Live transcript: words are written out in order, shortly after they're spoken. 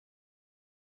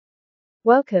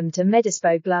Welcome to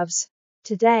Medispo Gloves.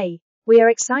 Today, we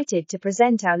are excited to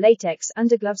present our Latex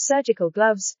Underglove Surgical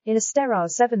Gloves in a sterile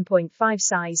 7.5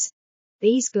 size.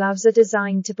 These gloves are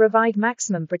designed to provide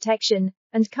maximum protection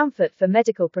and comfort for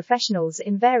medical professionals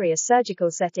in various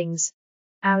surgical settings.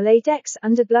 Our Latex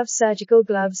Underglove Surgical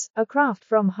Gloves are crafted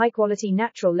from high-quality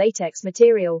natural latex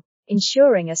material,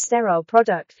 ensuring a sterile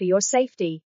product for your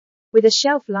safety. With a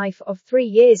shelf life of 3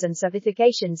 years and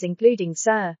certifications including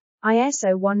SIR,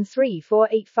 ISO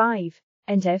 13485,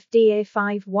 and FDA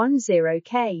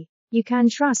 510K, you can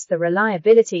trust the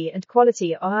reliability and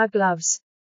quality of our gloves.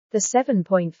 The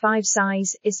 7.5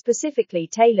 size is specifically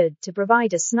tailored to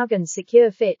provide a snug and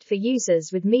secure fit for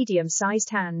users with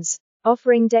medium-sized hands,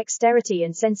 offering dexterity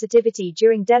and sensitivity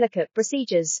during delicate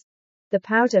procedures. The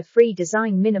powder-free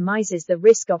design minimizes the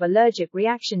risk of allergic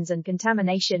reactions and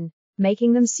contamination,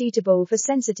 making them suitable for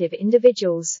sensitive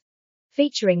individuals.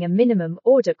 Featuring a minimum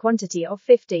order quantity of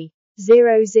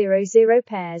 50,000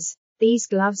 pairs, these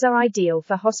gloves are ideal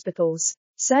for hospitals,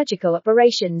 surgical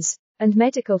operations, and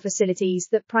medical facilities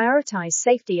that prioritize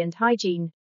safety and hygiene.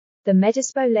 The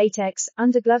Medispo Latex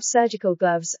Underglove Surgical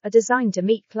Gloves are designed to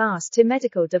meet Class II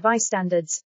medical device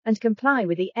standards and comply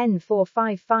with the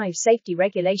N455 safety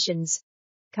regulations.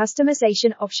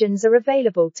 Customization options are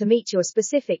available to meet your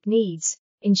specific needs,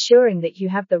 ensuring that you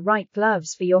have the right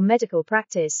gloves for your medical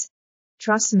practice.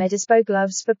 Trust Medispo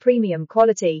gloves for premium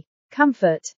quality,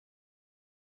 comfort,